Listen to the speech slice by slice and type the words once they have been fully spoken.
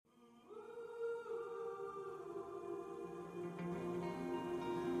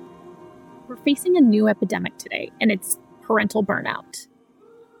we're facing a new epidemic today, and it's parental burnout.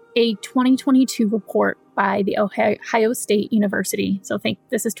 A 2022 report by the Ohio State University, so think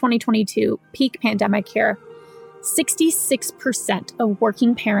this is 2022, peak pandemic here, 66% of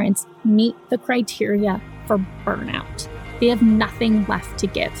working parents meet the criteria for burnout. They have nothing left to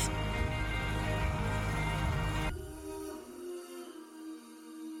give.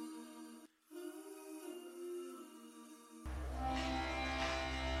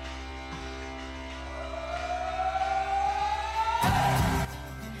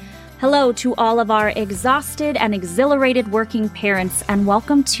 Hello to all of our exhausted and exhilarated working parents, and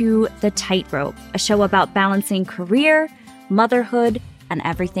welcome to The Tightrope, a show about balancing career, motherhood, and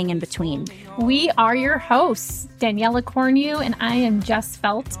everything in between. We are your hosts, Daniela Cornu, and I am Jess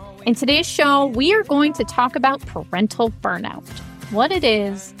Felt. In today's show, we are going to talk about parental burnout, what it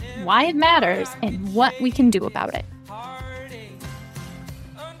is, why it matters, and what we can do about it.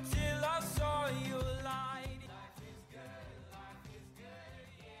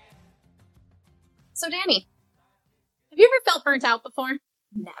 So, Danny, have you ever felt burnt out before?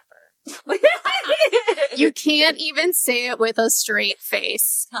 Never. You can't even say it with a straight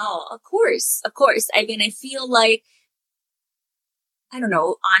face. Oh, of course. I mean, I feel like, I don't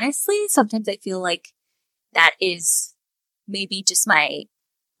know, honestly, sometimes I feel like that is maybe just my,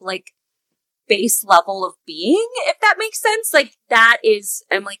 base level of being, if that makes sense.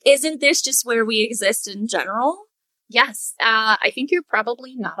 I'm like, isn't this just where we exist in general? Yes, I think you're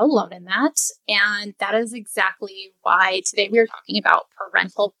probably not alone in that. And that is exactly why today we are talking about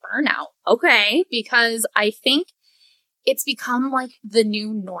parental burnout. Okay. Because I think it's become like the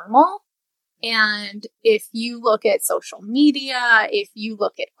new normal. And if you look at social media, if you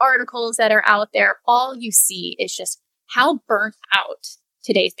look at articles that are out there, all you see is just how burnt out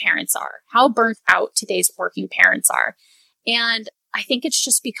today's parents are, how burnt out today's working parents are. And I think it's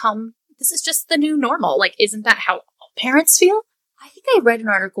just become, this is just the new normal. Like, isn't that how parents feel? I think I read an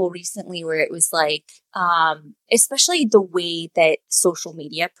article recently where it was like, especially the way that social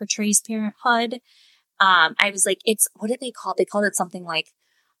media portrays parenthood. I was like, what did they call it? They called it something like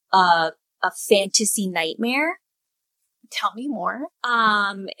a fantasy nightmare. Tell me more.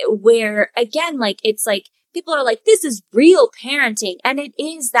 Where again, it's like people are like, this is real parenting, and it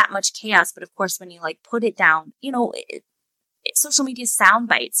is that much chaos. But of course, when you put it down, social media sound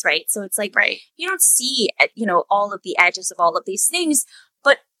bites, right? So it's like, right. You don't see, all of the edges of all of these things,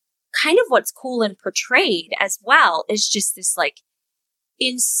 but kind of what's cool and portrayed as well is just this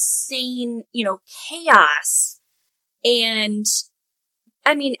insane, chaos. And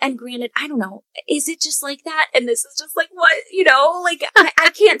I mean, and granted, I don't know, is it just like that? And this is just what,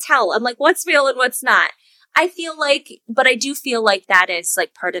 I can't tell. I'm like, what's real and what's not? I feel but I do feel like that is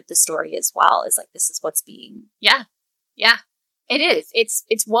part of the story as well, is this is what's being. Yeah. Yeah. It is.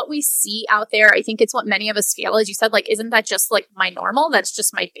 It's what we see out there. I think it's what many of us feel. As you said, isn't that just my normal? That's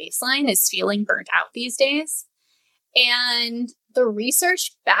just my baseline, is feeling burnt out these days. And the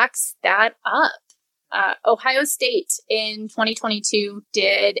research backs that up. Ohio State in 2022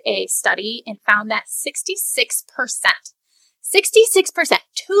 did a study and found that 66%,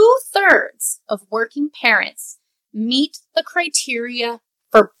 2/3 of working parents meet the criteria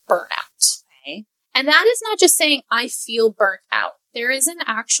for burnout. Okay. And that is not just saying, I feel burnt out. There is an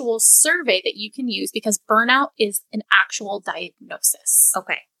actual survey that you can use, because burnout is an actual diagnosis.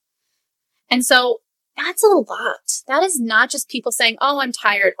 Okay. And so that's a lot. That is not just people saying, oh, I'm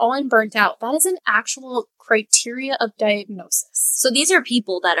tired, oh, I'm burnt out. That is an actual criteria of diagnosis. So these are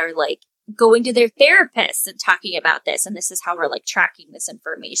people that are going to their therapist and talking about this, and this is how we're tracking this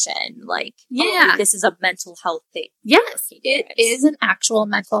information. Yeah, this is a mental health thing. Yes, it is an actual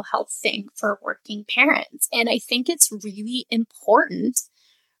mental health thing for working parents. And I think it's really important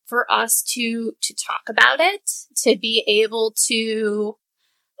for us to talk about it, to be able to,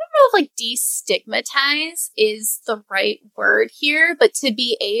 I don't know if destigmatize is the right word here, but to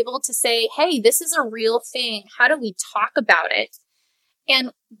be able to say, hey, this is a real thing. How do we talk about it?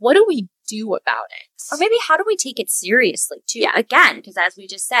 And what do we do about it? Or maybe how do we take it seriously too? Yeah. Again, because as we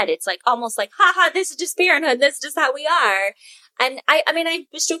just said, it's almost haha, this is just parenthood. This is just how we are. And I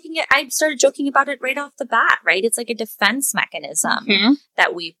started joking about it right off the bat, right? It's like a defense mechanism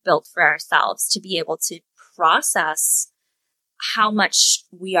that we've built for ourselves to be able to process how much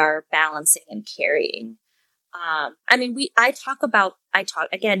we are balancing and carrying. I talk about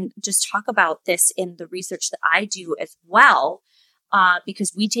this in the research that I do as well.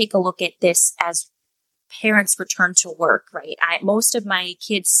 Because we take a look at this as parents return to work, right? Most of my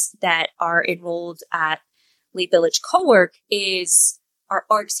kids that are enrolled at Lake Village Co-work are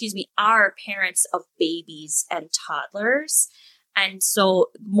parents of babies and toddlers. And so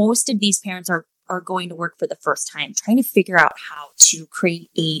most of these parents are going to work for the first time, trying to figure out how to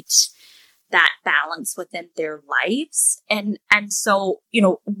create that balance within their lives. And so,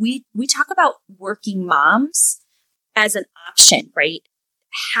 we talk about working moms as an option, right?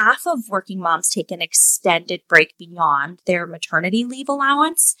 Half of working moms take an extended break beyond their maternity leave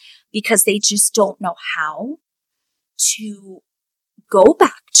allowance because they just don't know how to go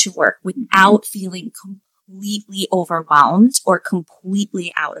back to work without feeling completely overwhelmed or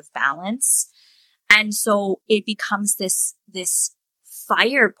completely out of balance. And so it becomes this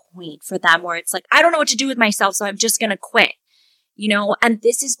fire point for them where it's like, I don't know what to do with myself, so I'm just going to quit, and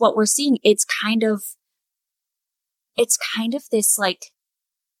this is what we're seeing. It's kind of this like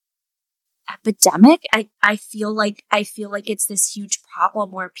epidemic. I feel like it's this huge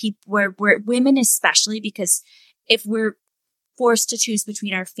problem where where women, especially, because if we're forced to choose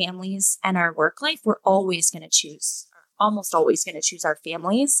between our families and our work life, we're almost always going to choose our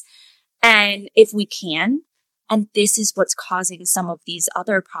families. And if we can, and this is what's causing some of these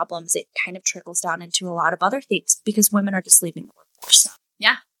other problems, it kind of trickles down into a lot of other things because women are just leaving the workforce.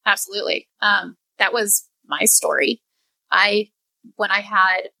 Yeah, absolutely. That was my story. When I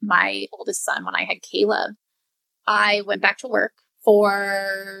had my oldest son, when I had Caleb, I went back to work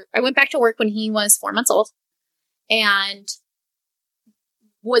when he was 4 months old and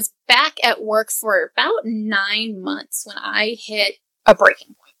was back at work for about 9 months when I hit a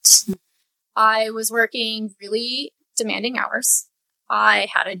breaking point. Mm-hmm. I was working really demanding hours. I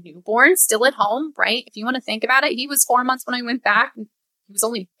had a newborn still at home, right? If you want to think about it, he was 4 months when I went back. He was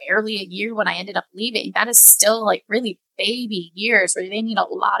only barely a year when I ended up leaving. That is still like really baby years where they need a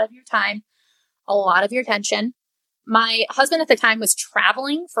lot of your time, a lot of your attention. My husband at the time was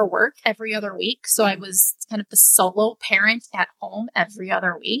traveling for work every other week. So I was kind of the solo parent at home every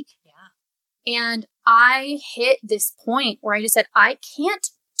other week. Yeah. And I hit this point where I just said, I can't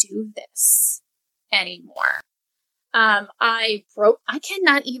do this anymore. I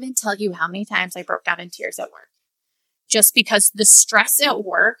cannot even tell you how many times I broke down in tears at work. Just because the stress at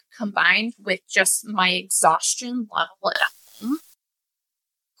work combined with just my exhaustion level at home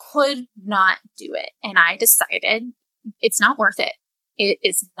could not do it. And I decided it's not worth it. It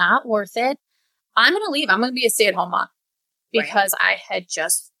is not worth it. I'm going to leave. I'm going to be a stay-at-home mom because right. I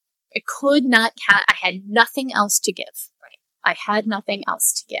had nothing else to give. Right. I had nothing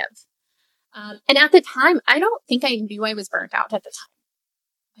else to give. And at the time, I don't think I knew I was burnt out at the time.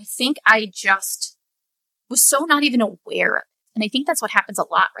 I think I just was so not even aware of it. And I think that's what happens a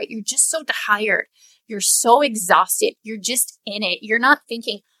lot, right? You're just so tired. You're so exhausted. You're just in it. You're not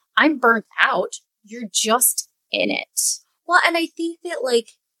thinking, I'm burnt out. You're just in it. Well, and I think that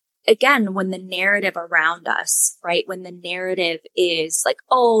again, when the narrative around us, right? When the narrative is like,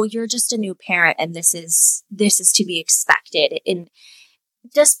 oh, you're just a new parent and this is to be expected. And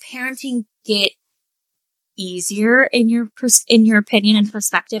does parenting get easier in your opinion and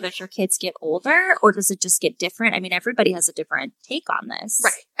perspective as your kids get older, or does it just get different? I mean, everybody has a different take on this.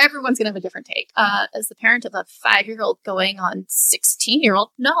 Right. Everyone's going to have a different take. As the parent of a 5-year-old going on 16-year-old,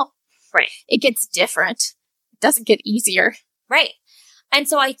 no. Right. It gets different. It doesn't get easier. Right. And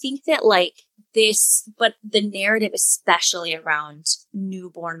so I think that but the narrative, especially around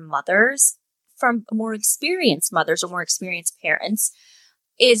newborn mothers from more experienced mothers or more experienced parents,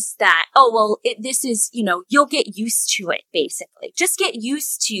 is that, this is, you'll get used to it, basically. Just get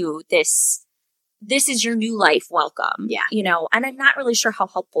used to this. This is your new life. Welcome. Yeah. And I'm not really sure how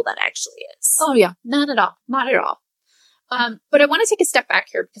helpful that actually is. Oh, yeah. Not at all. Not at all. But I want to take a step back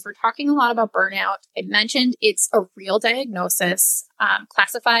here because we're talking a lot about burnout. I mentioned it's a real diagnosis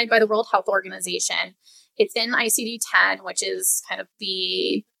classified by the World Health Organization. It's in ICD-10, which is kind of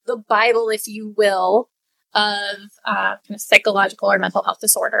the Bible, if you will, of kind of psychological or mental health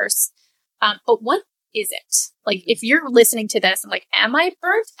disorders. But what is it? Like, if you're listening to this, I'm like, am I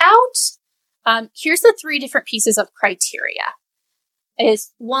burnt out? Here's the 3 different pieces of criteria.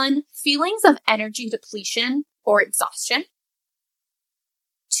 Is 1, feelings of energy depletion or exhaustion.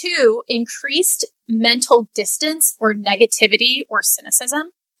 2, increased mental distance or negativity or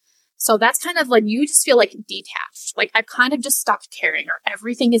cynicism. So that's kind of when you just feel like detached. Like, I've kind of just stopped caring, or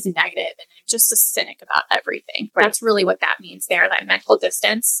everything is negative and I'm just a cynic about everything. Right. That's really what that means there, that mental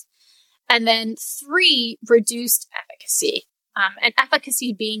distance. And then 3, reduced efficacy. And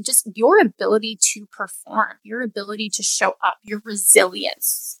efficacy being just your ability to perform, your ability to show up, your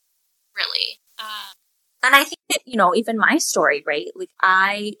resilience, really. And I think that, even my story, right? Like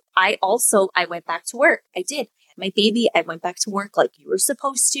I went back to work. I did. I had my baby. I went back to work like you were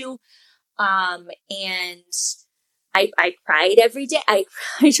supposed to. And I cried every day. I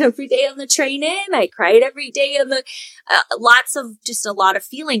cried every day on the train in. I cried every day on the, a lot of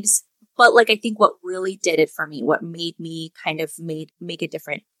feelings. But like, I think what really did it for me, what made me kind of make a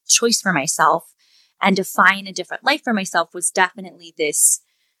different choice for myself and define a different life for myself was definitely this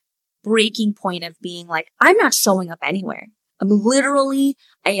breaking point of being like, I'm not showing up anywhere. I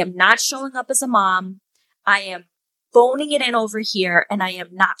am not showing up as a mom. I am phoning it in over here, and I am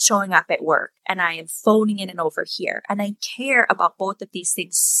not showing up at work, and I am phoning it in over here. And I care about both of these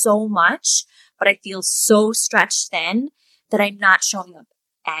things so much, but I feel so stretched thin that I'm not showing up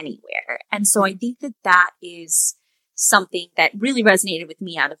anywhere. And so I think that is something that really resonated with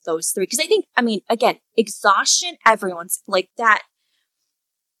me out of those three. Because I think, again, exhaustion, everyone's like that.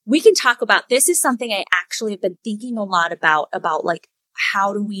 We can talk about, this is something I actually have been thinking a lot about like,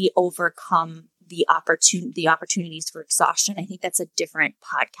 how do we overcome the opportunities for exhaustion? I think that's a different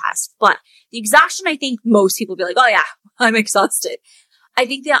podcast, but the exhaustion, I think most people be like, oh yeah, I'm exhausted. I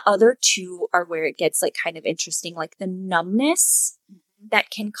think the other two are where it gets like kind of interesting, like the numbness that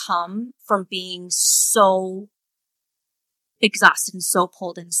can come from being so exhausted and so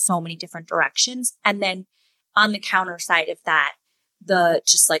pulled in so many different directions. And then on the counter side of that, the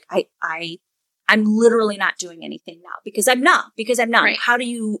just like, I'm literally not doing anything now because I'm numb. Right. How do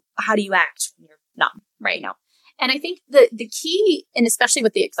you act when you're numb? Right. You know? And I think the key, and especially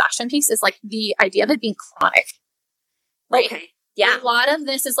with the exhaustion piece, is like the idea of it being chronic. Right. Okay. Yeah. A lot of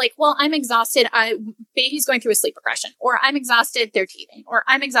this is like, well, I'm exhausted. Baby's going through a sleep regression, or I'm exhausted, they're teething, or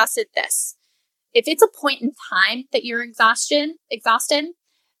I'm exhausted this. If it's a point in time that you're exhausted,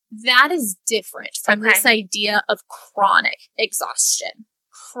 that is different from this idea of chronic exhaustion,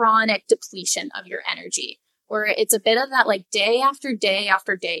 chronic depletion of your energy, where it's a bit of that like day after day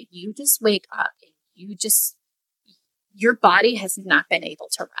after day, you just wake up and your body has not been able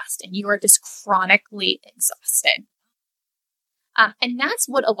to rest and you are just chronically exhausted. And that's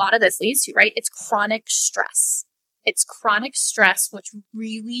what a lot of this leads to, right? It's chronic stress. It's chronic stress, which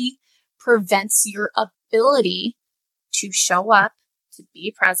really prevents your ability to show up, to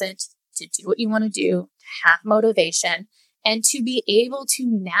be present, to do what you want to do, to have motivation, and to be able to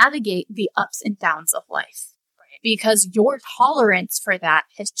navigate the ups and downs of life. Right? Because your tolerance for that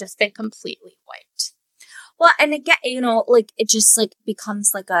has just been completely wiped. Well, and again, like it just like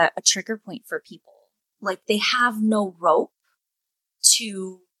becomes like a trigger point for people. Like they have no rope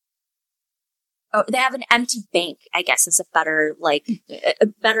they have an empty bank, I guess is a better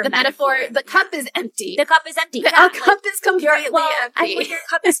metaphor. The cup is empty. The cup is empty. The cup is completely empty. When your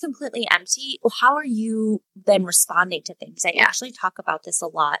cup is completely empty, well, how are you then responding to things? I actually talk about this a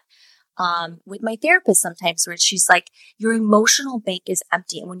lot with my therapist sometimes, where she's like, your emotional bank is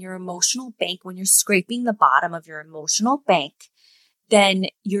empty. And when you're scraping the bottom of your emotional bank, then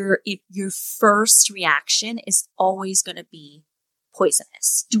your first reaction is always going to be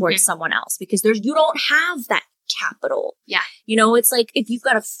poisonous towards someone else, because you don't have that capital. Yeah. It's like if you've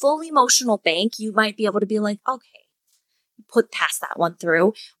got a full emotional bank, you might be able to be like, okay, put past that one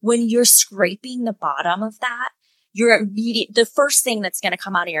through. When you're scraping the bottom of that, the first thing that's going to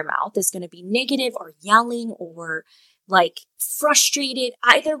come out of your mouth is going to be negative or yelling or like frustrated,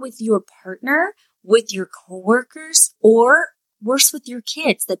 either with your partner, with your coworkers, or worse, with your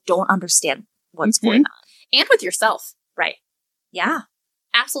kids that don't understand what's going on. And with yourself. Right. Yeah,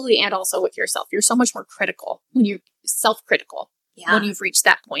 absolutely. And also with yourself. You're so much more critical when you're self-critical when you've reached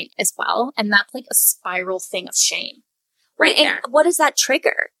that point as well. And that's like a spiral thing of shame. Right. And what does that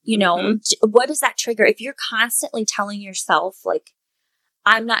trigger? What does that trigger? If you're constantly telling yourself like,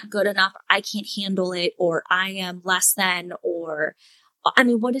 I'm not good enough, I can't handle it, or I am less than, or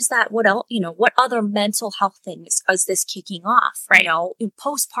what is that? What else? What other mental health things is this kicking off? Right.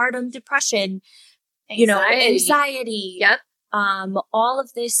 Postpartum depression, anxiety. Yep. All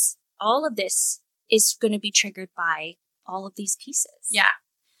of this is going to be triggered by all of these pieces. Yeah.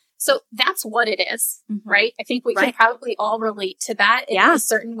 So that's what it is, right? I think we can probably all relate to that in a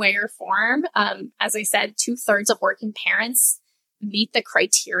certain way or form. As I said, 2/3 of working parents meet the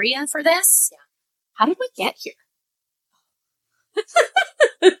criteria for this. Yeah. How did we get here?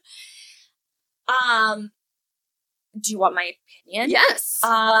 Do you want my opinion? Yes.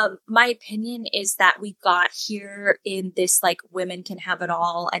 My opinion is that we got here in this like women can have it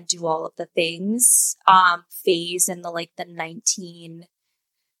all and do all of the things phase in the 80s,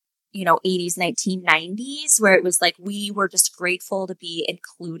 1990s, where it was like we were just grateful to be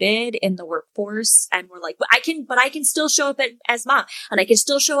included in the workforce, and we're like, I can still show up as mom, and I can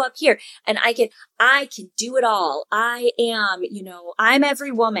still show up here, and I can do it all. I am, I'm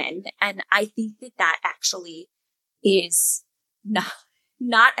every woman, and I think that actually is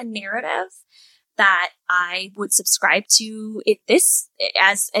not a narrative that I would subscribe to it this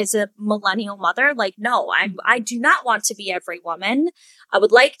as a millennial mother. Like, no, I do not want to be every woman. I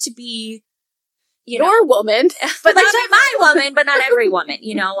would like to be, your woman, but not my woman, but not every woman,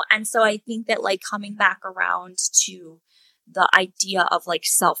 And so I think that like coming back around to the idea of like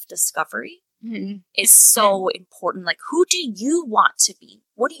self-discovery is so important. Like, who do you want to be?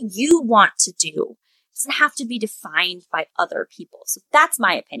 What do you want to do? It doesn't have to be defined by other people. So that's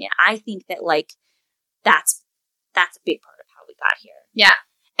my opinion. I think that like that's a big part of how we got here. Yeah.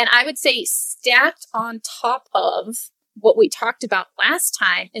 And I would say stacked on top of what we talked about last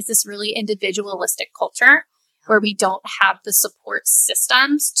time is this really individualistic culture where we don't have the support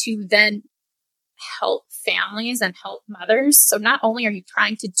systems to then help families and help mothers. So not only are you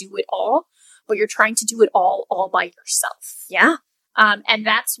trying to do it all, but you're trying to do it all by yourself. Yeah. And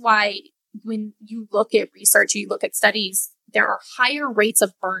that's why when you look at research, you look at studies, there are higher rates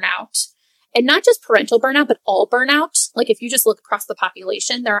of burnout. And not just parental burnout, but all burnout. Like if you just look across the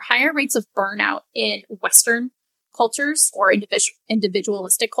population, there are higher rates of burnout in Western cultures or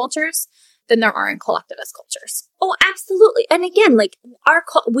individualistic cultures than there are in collectivist cultures. Oh, absolutely. And again, like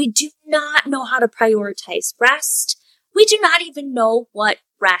we do not know how to prioritize rest. We do not even know what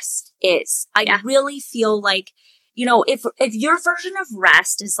rest is. I really feel like, if your version of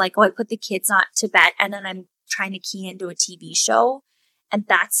rest is like, oh, I put the kids on to bed and then I'm trying to key into a TV show and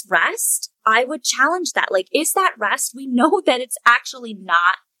that's rest, I would challenge that. Like, is that rest? We know that it's actually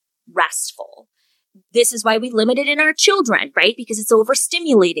not restful. This is why we limit it in our children, right? Because it's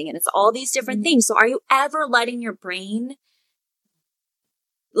overstimulating and it's all these different things. So are you ever letting your brain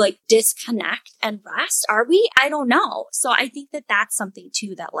like disconnect and rest? Are we? I don't know. So I think that that's something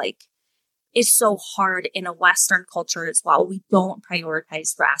too that like is so hard in a Western culture as well. We don't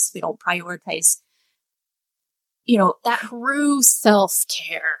prioritize rest. We don't prioritize, that true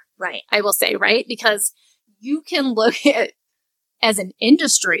self-care. Right. I will say, right? Because you can look at, as an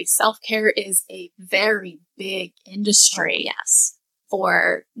industry, self-care is a very big industry. Oh, yes.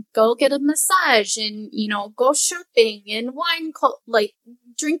 For go get a massage and, go shopping and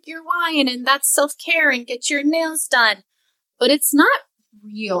drink your wine and that's self-care and get your nails done. But it's not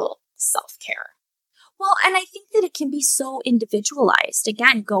real self-care. Well, and I think that it can be so individualized.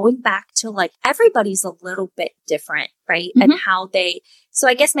 Again, going back to like everybody's a little bit different, right? And how so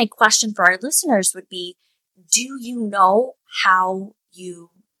I guess my question for our listeners would be, do you know how you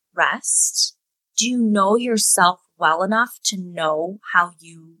rest? Do you know yourself well enough to know how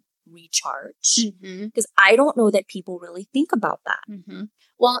you recharge? Because I don't know that people really think about that.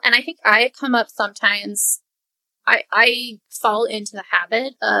 Well, and I think I come up sometimes, I fall into the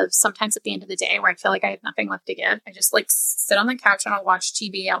habit of sometimes at the end of the day where I feel like I have nothing left to give. I just like sit on the couch and I'll watch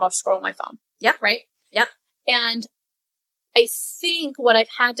TV. I'll scroll my phone. Yep. Right? Yep. And I think what I've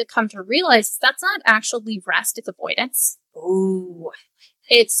had to come to realize is that's not actually rest, it's avoidance. Ooh.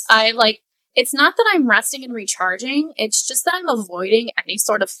 It's not that I'm resting and recharging. It's just that I'm avoiding any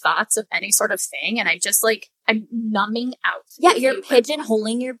sort of thoughts of any sort of thing. And I just I'm numbing out. Yeah, you're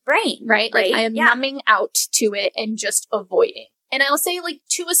pigeonholing your brain. Right? Like I am numbing out to it and just avoiding. And I'll say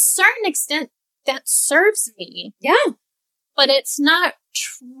to a certain extent that serves me. Yeah. But it's not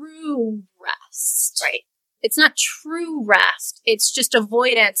true rest. Right. It's not true rest. It's just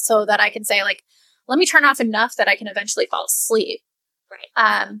avoidance so that I can say let me turn off enough that I can eventually fall asleep.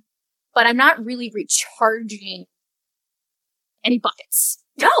 Right. But I'm not really recharging any buckets.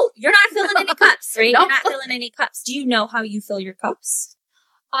 No, you're not filling any cups, right? Nope. You're not filling any cups. Do you know how you fill your cups?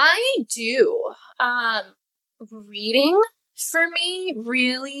 I do. Reading for me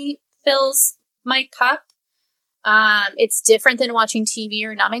really fills my cup. It's different than watching TV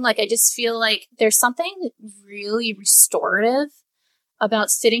or numbing. I just feel like there's something really restorative about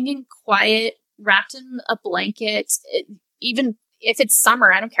sitting in quiet, wrapped in a blanket. Even if it's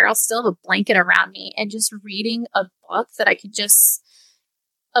summer, I don't care. I'll still have a blanket around me and just reading a book that I could just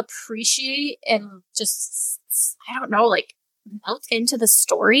appreciate and just, I don't know, melt into the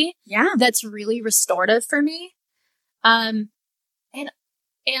story. Yeah. That's really restorative for me. And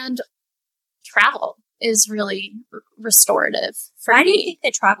travel is really restorative for me. Why do you think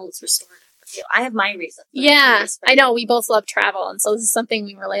that travel is restorative for you? I have my reasons. Yeah, I know. We both love travel. And so this is something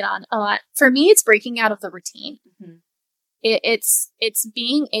we relate on a lot. For me, it's breaking out of the routine. It's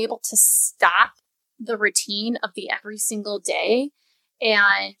being able to stop the routine of the every single day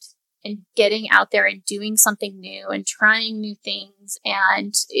and getting out there and doing something new and trying new things.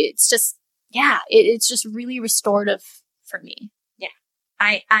 And it's just, it's just really restorative for me. Yeah.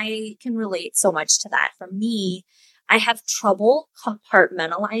 I can relate so much to that. For me, I have trouble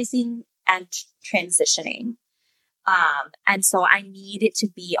compartmentalizing and transitioning. And so I need it to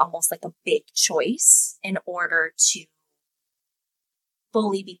be almost like a big choice in order to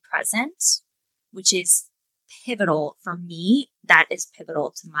fully be present, which is pivotal for me. That is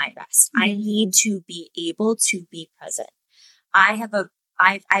pivotal to my rest. I need to be able to be present. I have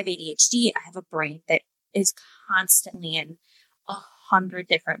ADHD. I have a brain that is constantly in 100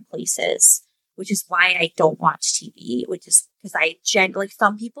 different places, which is why I don't watch TV, which is because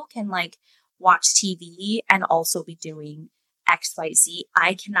some people can like watch TV and also be doing XYZ.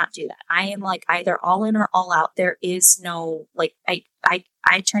 I cannot do that. I am like either all in or all out. There is no, like,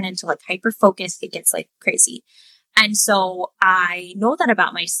 I turn into like hyper focused. It gets like crazy. And so I know that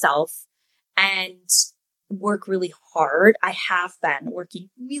about myself and work really hard. I have been working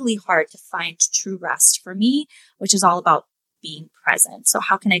really hard to find true rest for me, which is all about being present. So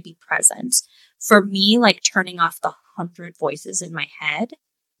how can I be present? For me, like turning off the 100 voices in my head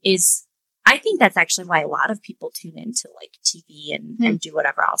I think that's actually why a lot of people tune into like TV and do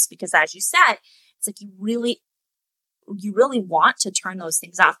whatever else, because as you said, it's like you really want to turn those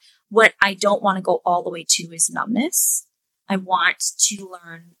things off. What I don't want to go all the way to is numbness. I want to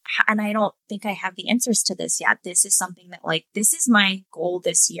learn, and I don't think I have the answers to this yet. This is something that like, this is my goal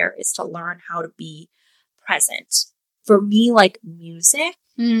this year, is to learn how to be present. For me, like music,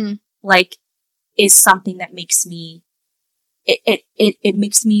 like is something that makes me, it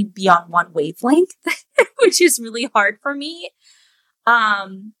makes me be on one wavelength, which is really hard for me.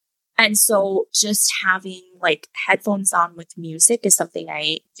 And so just having like headphones on with music is something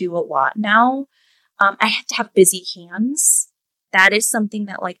I do a lot now. I have to have busy hands. That is something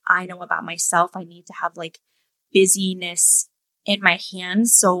that like I know about myself. I need to have like busyness in my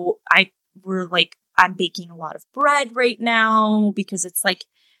hands. So I'm baking a lot of bread right now because it's like,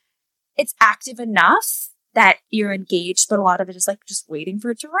 it's active enough that you're engaged, but a lot of it is like just waiting for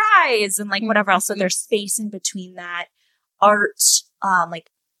it to rise and like whatever else. So there's space in between that. Art,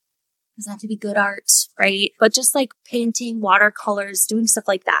 like doesn't have to be good art, right? But just like painting, watercolors, doing stuff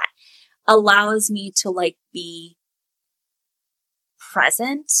like that allows me to like be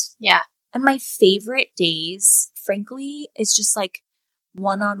present. Yeah. And my favorite days, frankly, is just like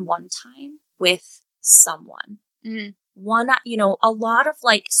one-on-one time with someone. A lot of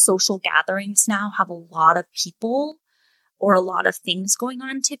like social gatherings now have a lot of people or a lot of things going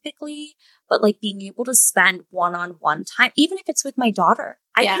on typically, but like being able to spend one-on-one time, even if it's with my daughter,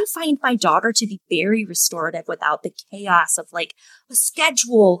 I can find my daughter to be very restorative without the chaos of like a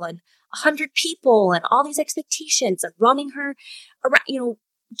schedule and 100 people and all these expectations of running her around,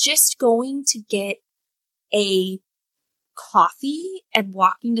 just going to get a coffee and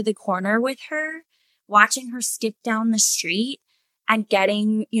walking to the corner with her, watching her skip down the street and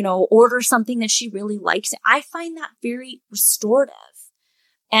getting, order something that she really likes. I find that very restorative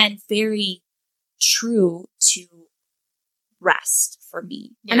and very true to rest for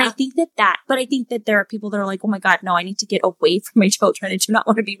me. Yeah. And I think that there are people that are like, oh my God, no, I need to get away from my children. I do not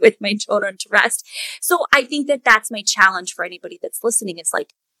want to be with my children to rest. So I think that that's my challenge for anybody that's listening. Is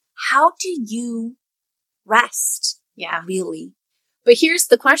like, how do you rest? Yeah, really. But here's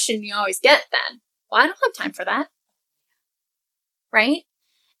the question you always get then. Well, I don't have time for that. Right?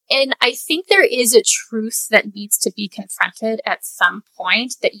 And I think there is a truth that needs to be confronted at some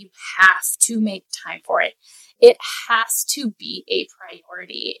point, that you have to make time for it. It has to be a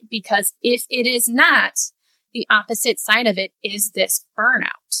priority, because if it is not, the opposite side of it is this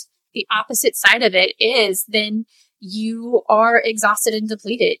burnout. The opposite side of it is then you are exhausted and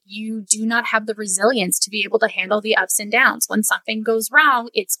depleted. You do not have the resilience to be able to handle the ups and downs. When something goes wrong,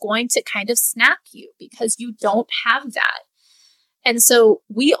 it's going to kind of snap you because you don't have that. And so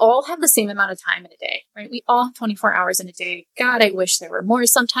we all have the same amount of time in a day, right? We all have 24 hours in a day. God, I wish there were more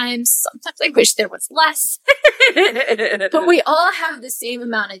sometimes. Sometimes I wish there was less. But we all have the same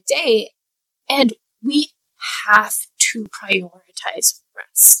amount of day, and we have to prioritize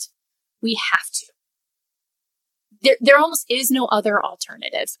rest. We have to. There almost is no other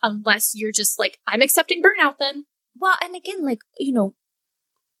alternative unless you're just like, I'm accepting burnout then. Well, and again, like,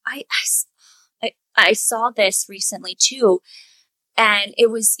 I saw this recently too. And it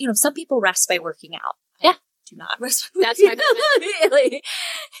was, some people rest by working out. Yeah. Do not rest. That's my husband. Really?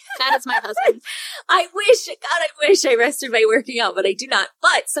 That is my husband. I wish I rested by working out, but I do not.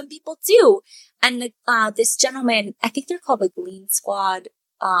 But some people do. And this gentleman, I think they're called like Lean Squad.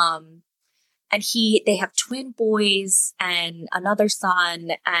 And they have twin boys and another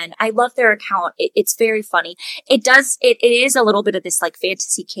son. And I love their account. It's very funny. It is a little bit of this like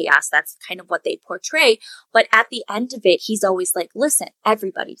fantasy chaos. That's kind of what they portray. But at the end of it, he's always like, listen, I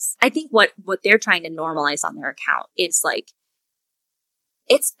think what they're trying to normalize on their account is like,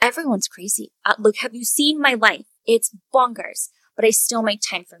 everyone's crazy. Look, have you seen my life? It's bonkers, but I still make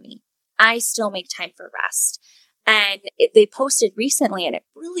time for me. I still make time for rest. And they posted recently, and it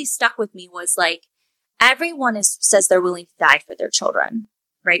really stuck with me, was like, everyone says they're willing to die for their children,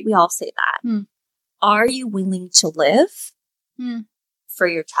 right? We all say that. Are you willing to live for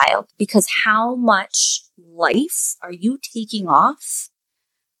your child? Because how much life are you taking off?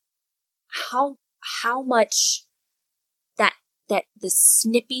 How much that the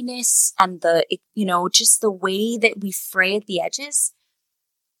snippiness and the, just the way that we fray at the edges,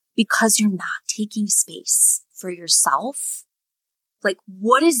 because you're not taking space for yourself. Like,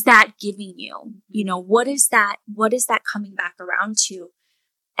 what is that giving you? What is that coming back around to?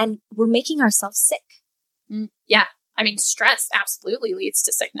 And we're making ourselves sick. Yeah. I mean, stress absolutely leads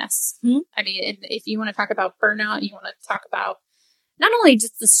to sickness. I mean, if you want to talk about burnout, you want to talk about not only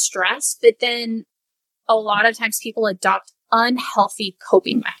just the stress, but then a lot of times people adopt unhealthy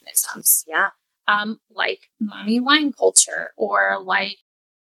coping mechanisms. Yeah. Like mommy wine culture, or like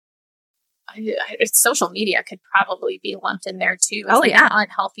social media could probably be lumped in there too. It's an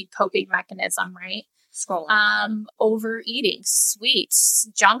unhealthy coping mechanism, right? Scrolling. Overeating, sweets,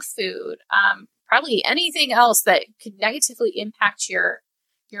 junk food, probably anything else that could negatively impact your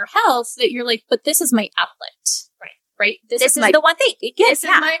health, that you're like, but this is my outlet. Right. This is the one thing. This is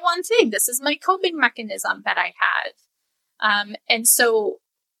my one thing. This is my coping mechanism that I have. And so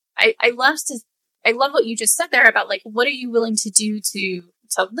I love what you just said there about, like, what are you willing to do to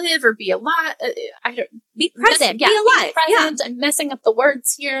live or be alive? Be present. Be alive. Be present. I'm messing up the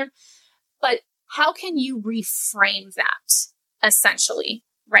words here, but how can you reframe that, essentially,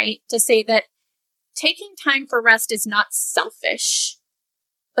 right? To say that taking time for rest is not selfish,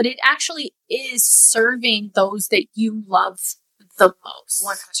 but it actually is serving those that you love the most.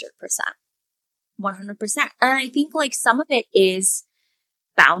 100%. And I think, like, some of it is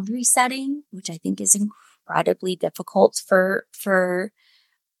boundary setting, which I think is incredibly difficult for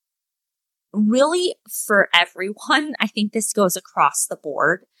really for everyone. I think this goes across the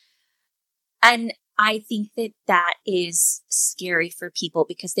board. And I think that is scary for people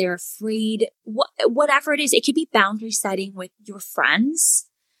because they're afraid, whatever it is. It could be boundary setting with your friends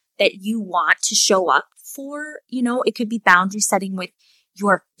that you want to show up for. It could be boundary setting with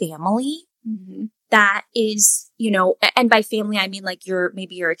your family. That is, and by family, I mean like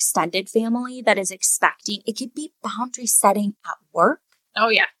maybe your extended family that is expecting. It could be boundary setting at work. Oh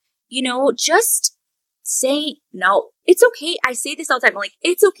yeah. Just say no. It's okay. I say this all the time. Like,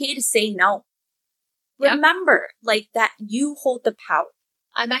 it's okay to say no. Yep. Remember, like, that you hold the power.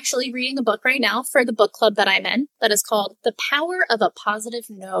 I'm actually reading a book right now for the book club that I'm in that is called The Power of a Positive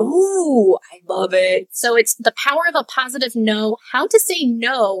No. Ooh, I love it. So it's The Power of a Positive No, How to Say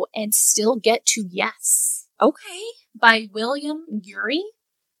No and Still Get to Yes. Okay. By William Ury.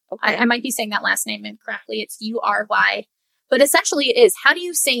 Okay. I might be saying that last name incorrectly. It's Ury. But essentially it is, how do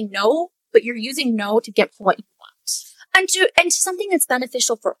you say no, but you're using no to get what you want? And to something that's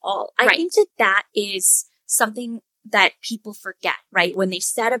beneficial for all. I think that is something that people forget, right? When they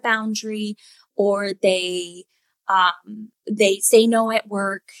set a boundary or they say no at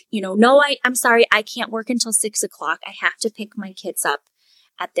work, no, I'm sorry, I can't work until 6:00. I have to pick my kids up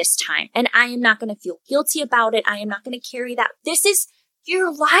at this time. And I am not going to feel guilty about it. I am not going to carry that. This is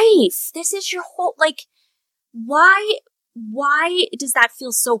your life. This is your whole, like, why does that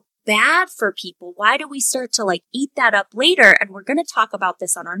feel so bad for people? Why do we start to, like, eat that up later? And we're going to talk about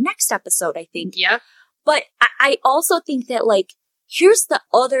this on our next episode, I think. Yeah. But I also think that, like, here's the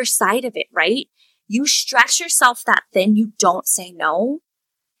other side of it, right? You stretch yourself that thin, you don't say no,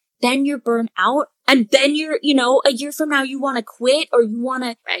 then you're burned out, and then you're, a year from now, you want to quit, or you want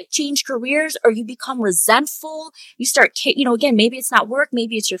to change careers, or you become resentful. You start, again, maybe it's not work,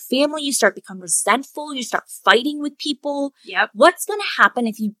 maybe it's your family. You start become resentful. You start fighting with people. Yep. What's going to happen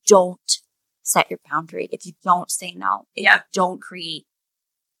if you don't set your boundary, if you don't say no, if you don't create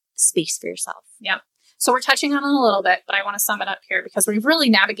space for yourself? Yep. So we're touching on it a little bit, but I want to sum it up here because we've really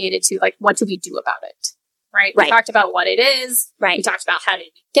navigated to, like, what do we do about it? Right? We talked about what it is. Right. We talked about how did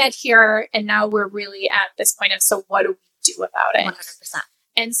we get here. And now we're really at this point of, so what do we do about it? 100%.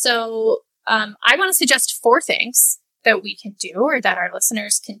 And so I want to suggest 4 things that we can do, or that our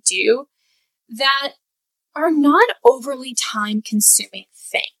listeners can do, that are not overly time consuming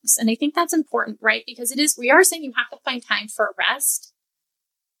things. And I think that's important, right? Because we are saying you have to find time for rest.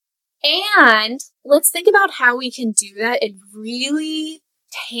 And let's think about how we can do that in really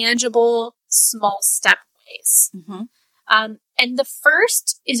tangible, small step ways. And the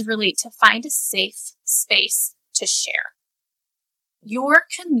first is really to find a safe space to share. Your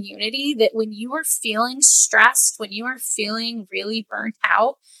community, that when you are feeling stressed, when you are feeling really burnt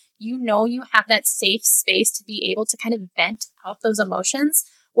out, you know you have that safe space to be able to kind of vent out those emotions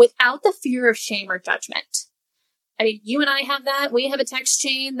without the fear of shame or judgment. I mean, you and I have that. We have a text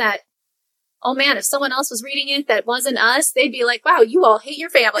chain that, oh man, if someone else was reading it that wasn't us, they'd be like, wow, you all hate your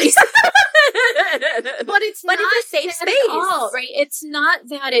families. But it's a safe space at all, right? It's not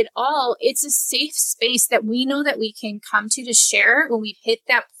that at all. It's a safe space that we know that we can come to share when we've hit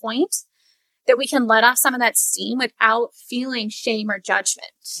that point, that we can let off some of that steam without feeling shame or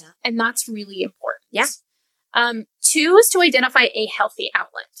judgment. Yeah. And that's really important. Yeah. 2 is to identify a healthy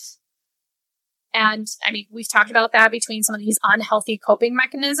outlet. And I mean, we've talked about that between some of these unhealthy coping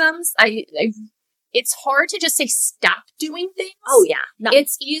mechanisms. It's hard to just say stop doing things. Oh, yeah. No.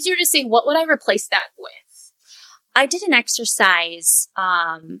 It's easier to say, what would I replace that with? I did an exercise.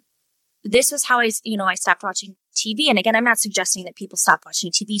 This was how I stopped watching TV. And again, I'm not suggesting that people stop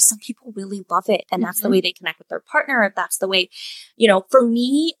watching TV. Some people really love it. And that's the way they connect with their partner. If that's the way, for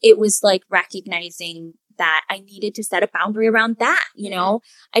me, it was like recognizing that I needed to set a boundary around that.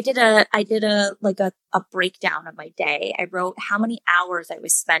 I did a breakdown of my day. I wrote how many hours I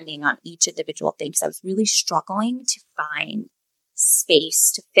was spending on each individual thing. So I was really struggling to find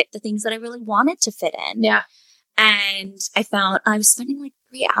space to fit the things that I really wanted to fit in. Yeah. And I found I was spending like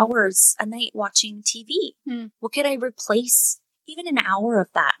 3 hours a night watching TV. What could I replace even an hour of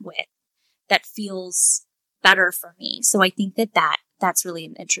that with that feels better for me? So I think that's really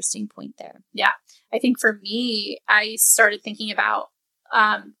an interesting point there. Yeah. I think for me, I started thinking about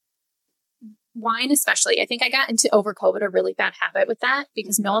wine especially. I think I got into over COVID a really bad habit with that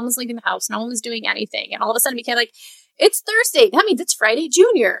because no one was leaving the house. No one was doing anything. And all of a sudden it became like, it's Thursday. That means it's Friday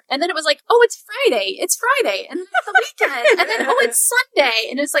Junior. And then it was like, oh, it's Friday. It's Friday. And then it's the weekend. And then, oh, it's Sunday.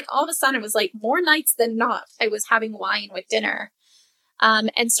 And it's like, all of a sudden it was like more nights than not. I was having wine with dinner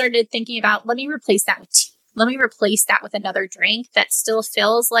and started thinking about, let me replace that with tea. Let me replace that with another drink that still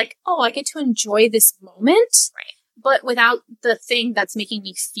feels like, oh, I get to enjoy this moment, right? But without the thing that's making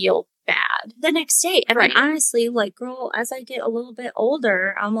me feel bad the next day. And right. Honestly, like, girl, as I get a little bit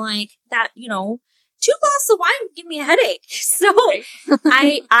older, I'm like that, 2 glasses of wine would give me a headache. Yeah, so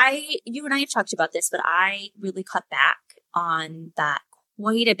right. You and I have talked about this, but I really cut back on that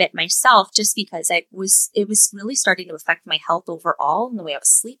quite a bit myself just because it was really starting to affect my health overall and the way I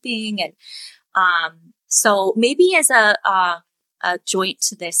was sleeping. And, so maybe as a joint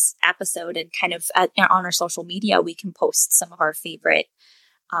to this episode and kind of on our social media, we can post some of our favorite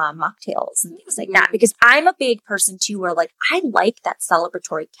mocktails and things like that. Because I'm a big person too, where like I like that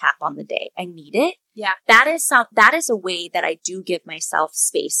celebratory cap on the day. I need it. Yeah, that is a way that I do give myself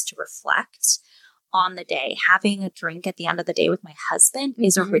space to reflect on the day. Having a drink at the end of the day with my husband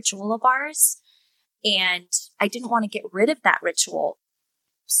is a ritual of ours, and I didn't want to get rid of that ritual.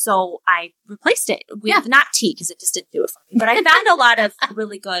 So I replaced it with not tea because it just didn't do it for me. But I found a lot of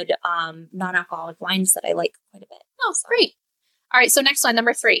really good non-alcoholic wines that I like quite a bit. Oh, great. All right. So next one,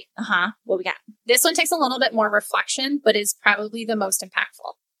 number 3. What we got? This one takes a little bit more reflection, but is probably the most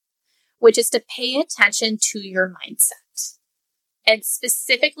impactful, which is to pay attention to your mindset. And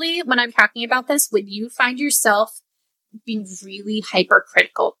specifically when I'm talking about this, when you find yourself being really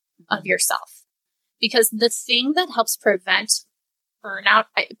hypercritical of yourself, because the thing that helps prevent burnout,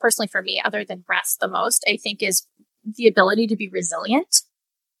 personally for me, other than rest the most, I think is the ability to be resilient.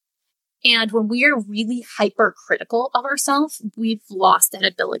 And when we are really hypercritical of ourselves, we've lost that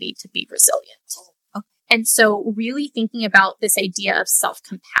ability to be resilient. Okay. And so really thinking about this idea of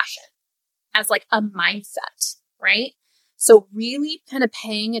self-compassion as like a mindset, right? So really kind of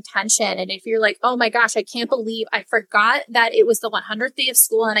paying attention. And if you're like, oh my gosh, I can't believe I forgot that it was the 100th day of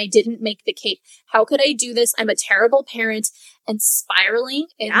school and I didn't make the cake. How could I do this? I'm a terrible parent, and spiraling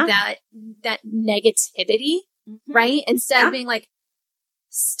in that negativity, right? Instead of being like,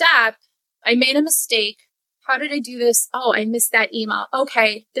 stop, I made a mistake. How did I do this? Oh, I missed that email.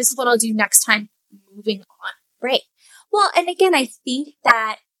 Okay, this is what I'll do next time. Moving on. Right. Well, and again, I think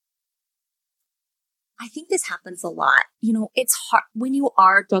this happens a lot. It's hard when you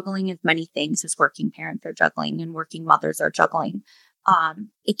are juggling as many things as working parents are juggling and working mothers are juggling.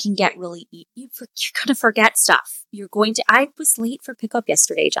 It can get really, you're going to forget stuff. I was late for pickup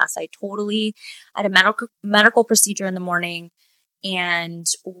yesterday, Jess. I had a medical procedure in the morning and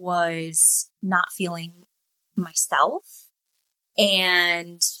was not feeling myself.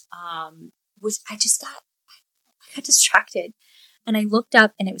 And, I got distracted. And I looked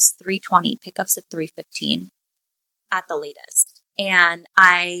up and it was 3:20, pickups at 3:15 at the latest. And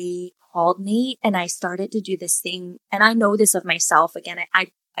I called Nate and I started to do this thing. And I know this of myself. Again,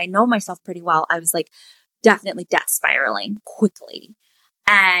 I know myself pretty well. I was like definitely death spiraling quickly.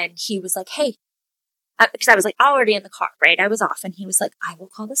 And he was like, hey, because I was like already in the car, right? I was off, and he was like, I will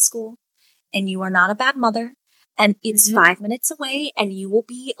call the school, and you are not a bad mother, and it's 5 minutes away, and you will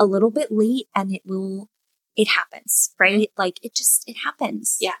be a little bit late, and it happens, right? Like it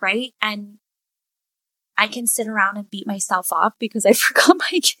happens, right? And I can sit around and beat myself up because I forgot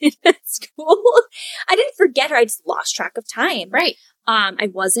my kid at school. I didn't forget her. I just lost track of time. Right. I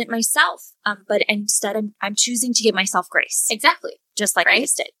wasn't myself. But instead I'm choosing to give myself grace. Exactly. Just like I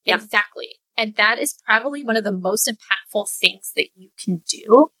just did. Yep. Exactly. And that is probably one of the most impactful things that you can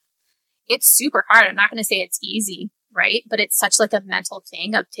do. It's super hard. I'm not going to say it's easy, right? But it's such like a mental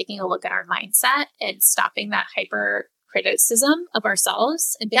thing of taking a look at our mindset and stopping that hyper criticism of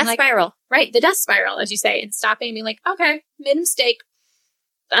ourselves and being death spiral. Right. The death spiral, as you say, and stopping and being like, okay, made a mistake.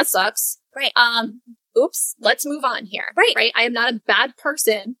 That sucks. Right. Oops, let's move on here. Right. Right. I am not a bad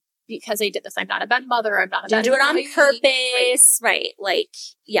person because I did this. I'm not a bad mother. I'm not a bad do it on purpose. Right. Like,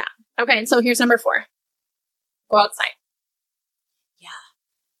 yeah. Okay. And so here's number 4. Go outside. Yeah.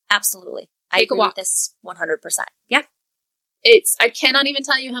 Absolutely. Take I agree a walk. With this 100%. Yeah. I cannot even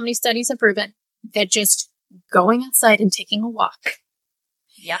tell you how many studies have proven that just going outside and taking a walk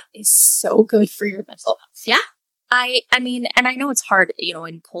is so good for your mental health. Yeah. I mean, and I know it's hard,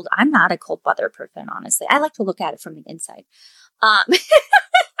 in cold. I'm not a cold weather person, honestly. I like to look at it from the inside. I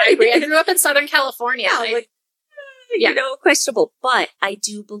agree. I grew up in Southern California. Questionable. But I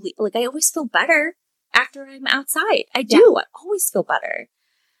do believe, like, I always feel better after I'm outside. I do. I always feel better.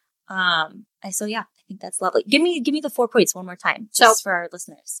 I think that's lovely. Give me the 4 points one more time, just for our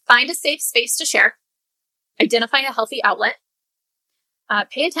listeners. Find a safe space to share. Identify a healthy outlet.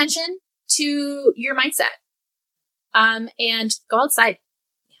 Pay attention to your mindset. And go outside.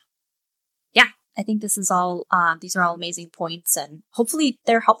 Yeah. I think this is all, these are all amazing points, and hopefully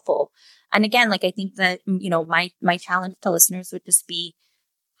they're helpful. And again, like, I think that, my challenge to listeners would just be,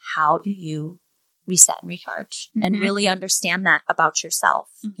 how do you reset and recharge and really understand that about yourself,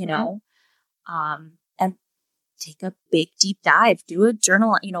 and take a big deep dive, do a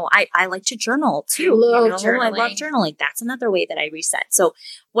journal. I like to journal too. I love journaling. That's another way that I reset. So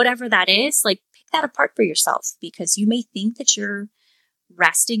whatever that is, like, pick that apart for yourself, because you may think that you're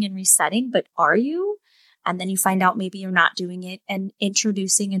resting and resetting, but are you? And then you find out maybe you're not doing it, and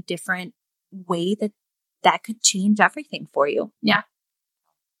introducing a different way that could change everything for you. Yeah.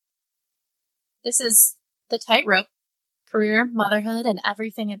 This is the tightrope: career, motherhood, and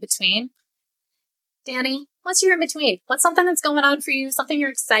everything in between. Danny, what's your in between? What's something that's going on for you? Something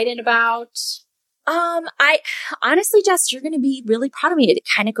you're excited about? I honestly, Jess, you're going to be really proud of me. It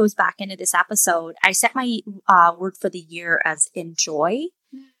kind of goes back into this episode. I set my word for the year as enjoy,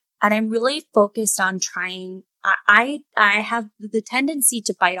 and I'm really focused on trying. I have the tendency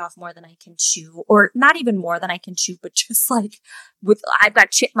to bite off more than I can chew, or not even more than I can chew, but just like I've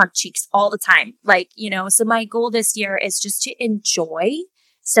got chipmunk cheeks all the time. Like, so my goal this year is just to enjoy,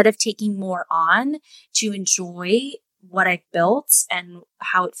 instead of taking more on, to enjoy what I've built and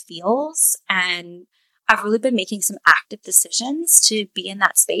how it feels. And I've really been making some active decisions to be in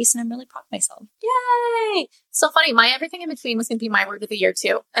that space, and I'm really proud of myself. Yay! So funny. My everything in between was going to be my word of the year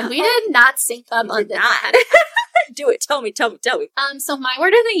too. And we did not sync up on this. Do it. Tell me. So my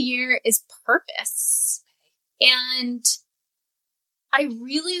word of the year is purpose. And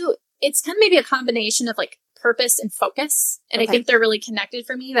it's kind of maybe a combination of like purpose and focus. And I think they're really connected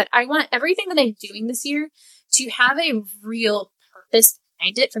for me, that I want everything that I'm doing this year to have a real purpose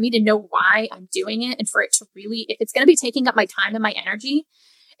behind it, for me to know why I'm doing it, and for it to really, if it's going to be taking up my time and my energy,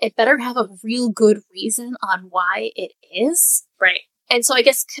 it better have a real good reason on why it is. Right. And so I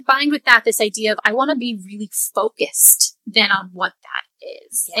guess combined with that, this idea of I want to be really focused then on what that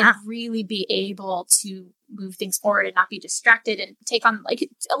is, and really be able to move things forward and not be distracted, and take on, like,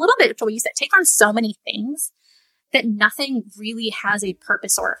 a little bit of what you said, take on so many things that nothing really has a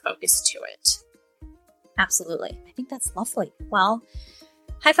purpose or a focus to it. Absolutely. I think that's lovely. Well,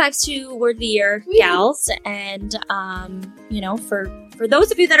 high fives to Word of the Year, gals. And, for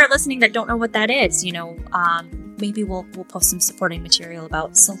those of you that are listening that don't know what that is, maybe we'll post some supporting material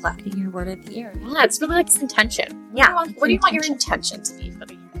about selecting your Word of the Year. Yeah, it's really like intention. Yeah. What do you want your intention to be for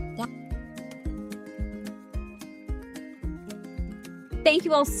the year? Yeah. Thank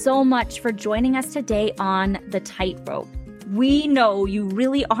you all so much for joining us today on The Tightrope. We know you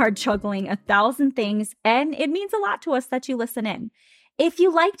really are juggling 1,000 things, and it means a lot to us that you listen in. If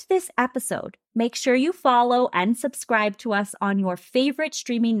you liked this episode, make sure you follow and subscribe to us on your favorite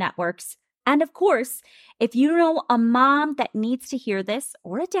streaming networks. And of course, if you know a mom that needs to hear this,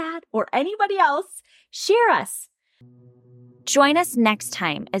 or a dad, or anybody else, share us. Join us next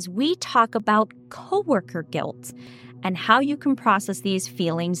time as we talk about coworker guilt and how you can process these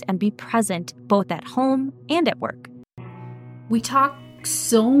feelings and be present both at home and at work. We talk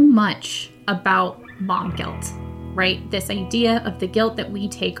so much about mom guilt, right? This idea of the guilt that we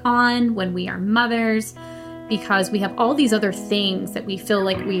take on when we are mothers, because we have all these other things that we feel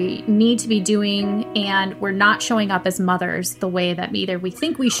like we need to be doing, and we're not showing up as mothers the way that either we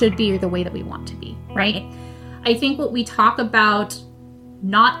think we should be or the way that we want to be, right? I think what we talk about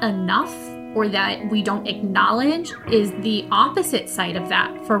not enough, or that we don't acknowledge, is the opposite side of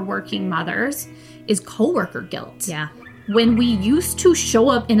that for working mothers, is coworker guilt. Yeah. When we used to show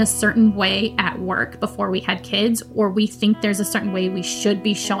up in a certain way at work before we had kids, or we think there's a certain way we should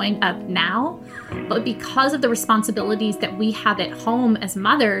be showing up now, but because of the responsibilities that we have at home as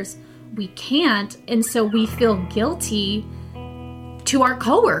mothers, we can't. And so we feel guilty to our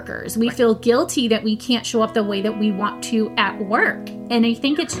coworkers. We feel guilty that we can't show up the way that we want to at work. And I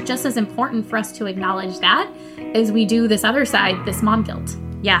think it's just as important for us to acknowledge that as we do this other side, this mom guilt.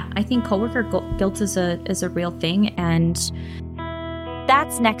 Yeah, I think coworker guilt is a real thing, and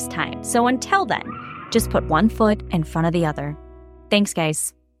that's next time. So until then, just put one foot in front of the other. Thanks,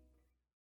 guys.